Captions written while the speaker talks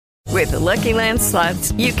With the Lucky Land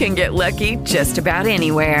Slots, you can get lucky just about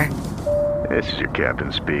anywhere. This is your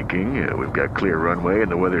captain speaking. We've got clear runway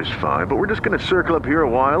and the weather's fine, but we're just going to circle up here a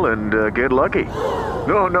while and get lucky.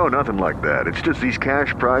 No, nothing like that. It's just these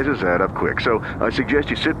cash prizes add up quick. So I suggest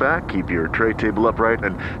you sit back, keep your tray table upright,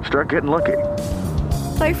 and start getting lucky.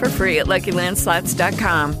 Play for free at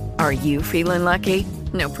LuckyLandSlots.com. Are you feeling lucky?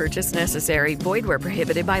 No purchase necessary. Void where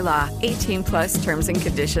prohibited by law. 18 plus terms and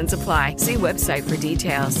conditions apply. See website for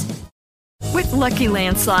details. With Lucky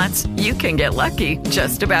Land Slots, you can get lucky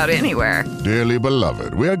just about anywhere. Dearly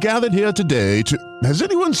beloved, we are gathered here today to... Has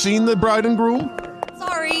anyone seen the bride and groom?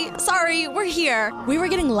 Sorry, we're here. We were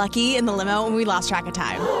getting lucky in the limo and we lost track of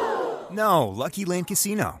time. No, Lucky Land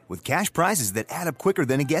Casino, with cash prizes that add up quicker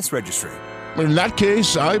than a guest registry. In that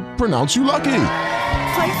case, I pronounce you lucky.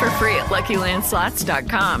 Play for free at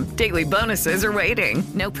LuckyLandSlots.com. Daily bonuses are waiting.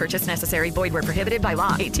 No purchase necessary. Void where prohibited by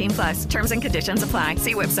law. 18 plus. Terms and conditions apply.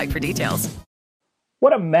 See website for details.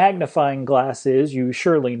 What a magnifying glass is, you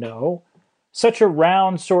surely know. Such a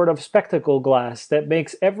round sort of spectacle glass that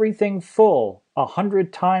makes everything full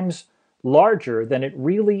 100 times larger than it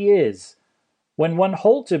really is. When one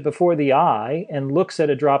holds it before the eye and looks at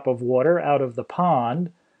a drop of water out of the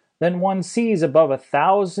pond, then one sees above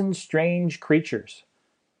 1,000 strange creatures.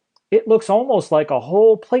 It looks almost like a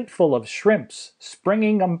whole plateful of shrimps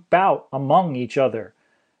springing about among each other,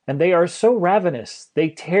 and they are so ravenous they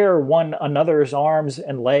tear one another's arms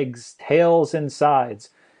and legs, tails and sides,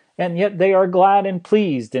 and yet they are glad and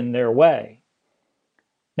pleased in their way.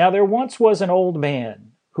 Now there once was an old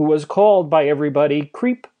man who was called by everybody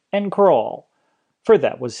Creep and Crawl, for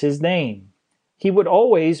that was his name. He would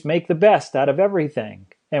always make the best out of everything,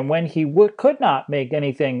 and when he could not make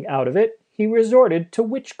anything out of it, he resorted to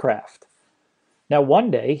witchcraft. Now one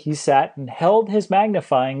day he sat and held his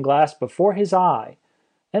magnifying glass before his eye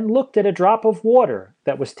and looked at a drop of water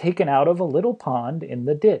that was taken out of a little pond in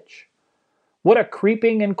the ditch. What a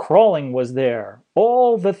creeping and crawling was there!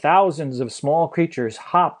 All the thousands of small creatures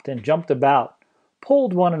hopped and jumped about,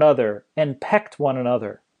 pulled one another, and pecked one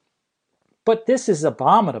another. "But this is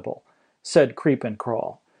abominable," said Creep and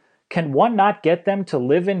Crawl. "Can one not get them to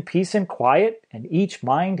live in peace and quiet, and each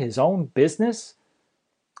mind his own business?"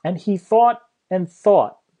 And he thought and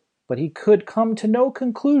thought, but he could come to no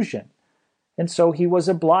conclusion, and so he was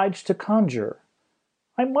obliged to conjure.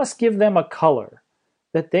 "I must give them a color,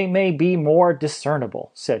 that they may be more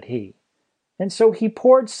discernible," said he. And so he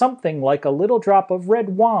poured something like a little drop of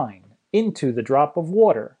red wine into the drop of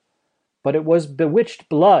water, but it was bewitched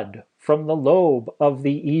blood from the lobe of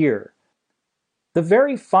the ear, the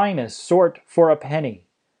very finest sort for a penny,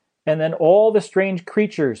 and then all the strange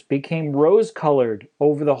creatures became rose-colored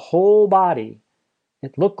over the whole body.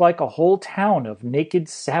 It looked like a whole town of naked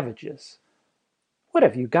savages. "What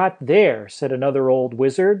have you got there?" said another old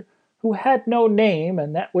wizard, who had no name,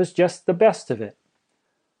 and that was just the best of it.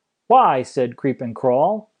 "Why," said Creep and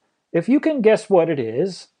Crawl, "if you can guess what it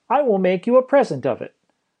is, I will make you a present of it.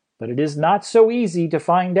 But it is not so easy to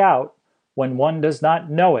find out when one does not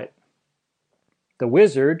know it." The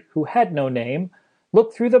wizard, who had no name,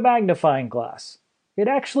 looked through the magnifying glass. It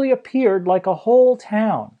actually appeared like a whole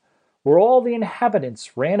town, where all the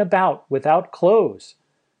inhabitants ran about without clothes.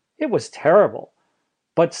 It was terrible,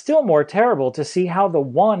 but still more terrible to see how the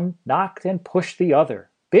one knocked and pushed the other,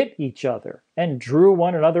 bit each other, and drew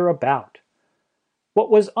one another about.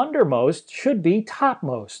 What was undermost should be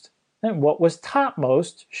topmost, and what was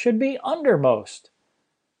topmost should be undermost.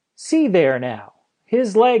 "See there now!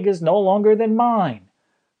 His leg is no longer than mine.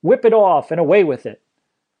 Whip it off and away with it.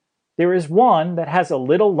 There is one that has a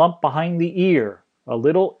little lump behind the ear, a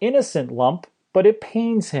little innocent lump, but it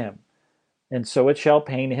pains him, and so it shall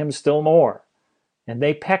pain him still more." And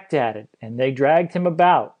they pecked at it, and they dragged him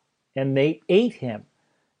about, and they ate him,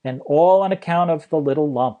 and all on account of the little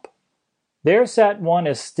lump. There sat one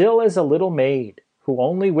as still as a little maid, who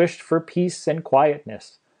only wished for peace and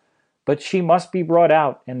quietness. But she must be brought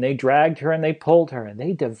out, and they dragged her, and they pulled her, and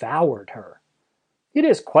they devoured her. "It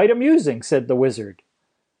is quite amusing," said the wizard.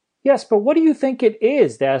 "Yes, but what do you think it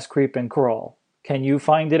is?" asked Creep and Crawl. "Can you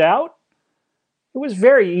find it out?" "It was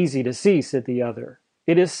very easy to see," said the other.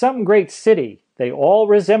 "It is some great city. They all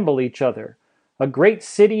resemble each other. A great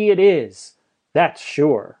city it is, that's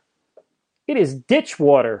sure." "It is ditch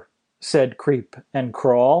water," said Creep and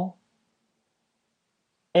Crawl.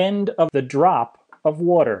 End of The Drop of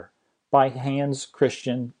Water by Hans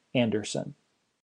Christian Andersen.